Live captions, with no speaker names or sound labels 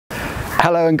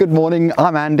Hello and good morning,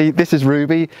 I'm Andy, this is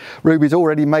Ruby. Ruby's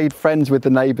already made friends with the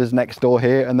neighbours next door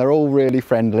here and they're all really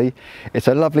friendly. It's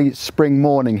a lovely spring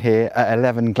morning here at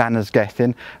 11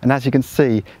 Glanasgethin, and as you can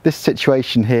see this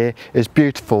situation here is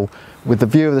beautiful. With the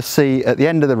view of the sea at the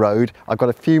end of the road, I've got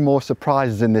a few more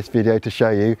surprises in this video to show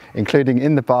you, including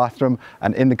in the bathroom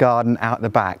and in the garden out the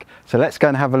back. So let's go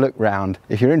and have a look round.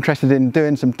 If you're interested in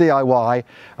doing some DIY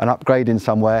and upgrading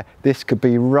somewhere, this could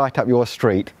be right up your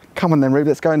street. Come on then Ruby,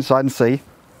 let's go inside and see.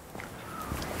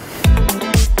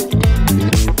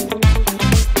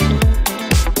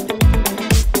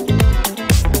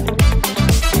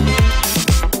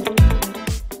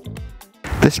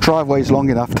 This driveway is long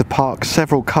enough to park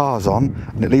several cars on,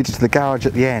 and it leads to the garage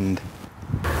at the end.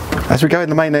 As we go in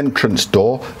the main entrance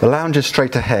door, the lounge is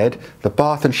straight ahead, the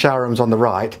bath and shower rooms on the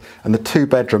right, and the two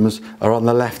bedrooms are on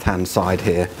the left hand side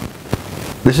here.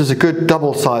 This is a good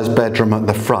double-sized bedroom at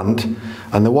the front,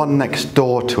 and the one next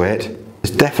door to it is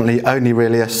definitely only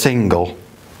really a single.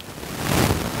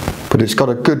 But it's got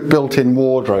a good built-in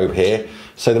wardrobe here,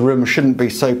 so the room shouldn't be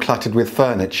so cluttered with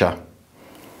furniture.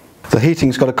 The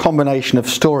heating's got a combination of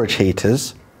storage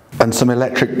heaters and some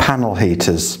electric panel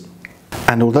heaters.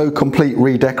 And although complete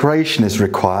redecoration is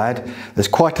required, there's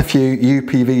quite a few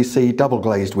UPVC double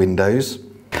glazed windows,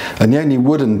 and the only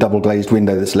wooden double glazed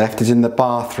window that's left is in the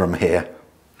bathroom here.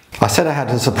 I said I had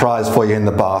a surprise for you in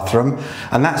the bathroom,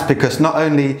 and that's because not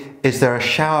only is there a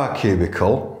shower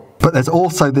cubicle, but there's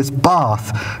also this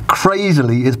bath.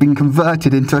 Crazily, it's been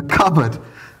converted into a cupboard.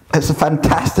 It's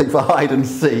fantastic for hide and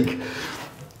seek.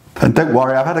 And don't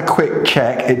worry, I've had a quick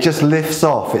check, it just lifts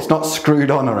off, it's not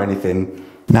screwed on or anything.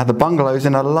 Now the bungalow's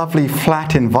in a lovely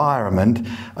flat environment,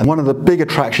 and one of the big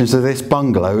attractions of this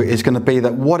bungalow is going to be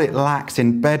that what it lacks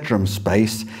in bedroom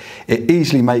space, it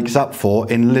easily makes up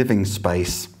for in living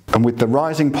space. And with the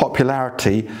rising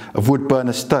popularity of wood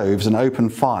burner stoves and open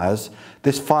fires,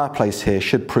 this fireplace here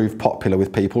should prove popular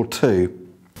with people too.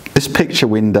 This picture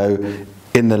window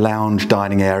in the lounge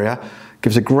dining area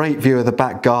gives a great view of the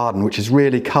back garden, which is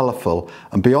really colourful,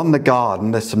 and beyond the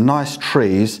garden there's some nice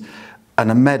trees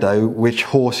and a meadow which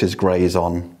horses graze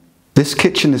on. This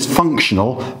kitchen is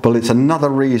functional, but it's another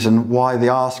reason why the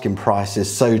asking price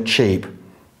is so cheap.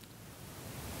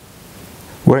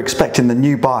 We're expecting the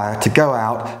new buyer to go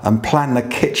out and plan the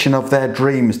kitchen of their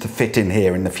dreams to fit in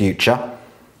here in the future.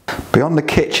 Beyond the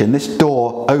kitchen, this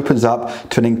door opens up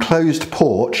to an enclosed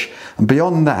porch, and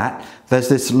beyond that there's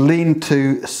this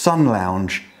lean-to sun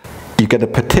lounge. You get a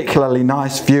particularly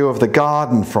nice view of the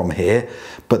garden from here,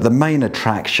 but the main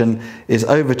attraction is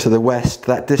over to the west,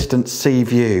 that distant sea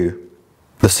view.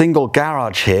 The single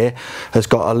garage here has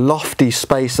got a lofty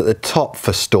space at the top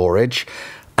for storage,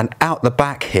 and out the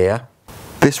back here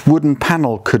this wooden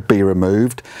panel could be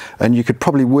removed and you could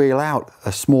probably wheel out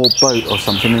a small boat or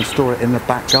something and store it in the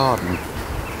back garden.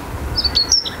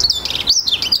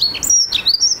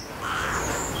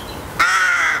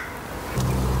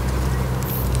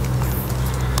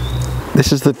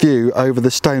 This is the view over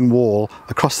the stone wall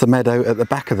across the meadow at the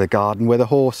back of the garden where the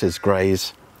horses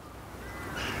graze.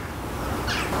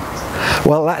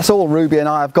 Well, that's all Ruby and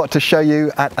I have got to show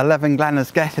you at 11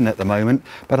 Glanasgethin at the moment,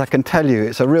 but I can tell you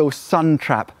it's a real sun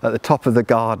trap at the top of the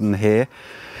garden here.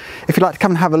 If you'd like to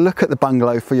come and have a look at the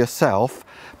bungalow for yourself,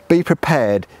 be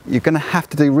prepared. You're going to have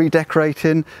to do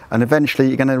redecorating, and eventually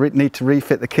you're going to need to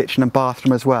refit the kitchen and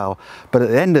bathroom as well. But at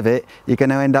the end of it, you're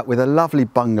going to end up with a lovely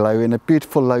bungalow in a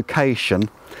beautiful location,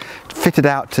 fitted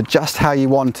out to just how you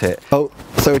want it. Oh,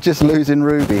 so we're just losing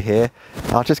Ruby here.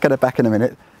 I'll just get her back in a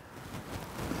minute.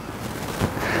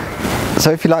 So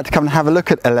if you'd like to come and have a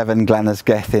look at 11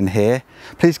 Glanasgethin here,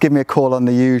 please give me a call on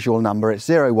the usual number. It's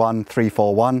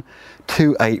 01341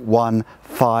 281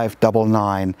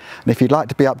 599. And if you'd like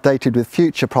to be updated with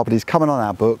future properties coming on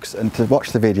our books and to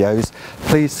watch the videos,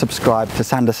 please subscribe to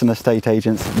Sanderson Estate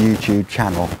Agents YouTube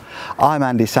channel. I'm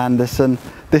Andy Sanderson,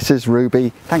 this is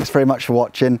Ruby. Thanks very much for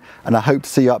watching, and I hope to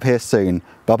see you up here soon.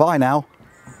 Bye bye now.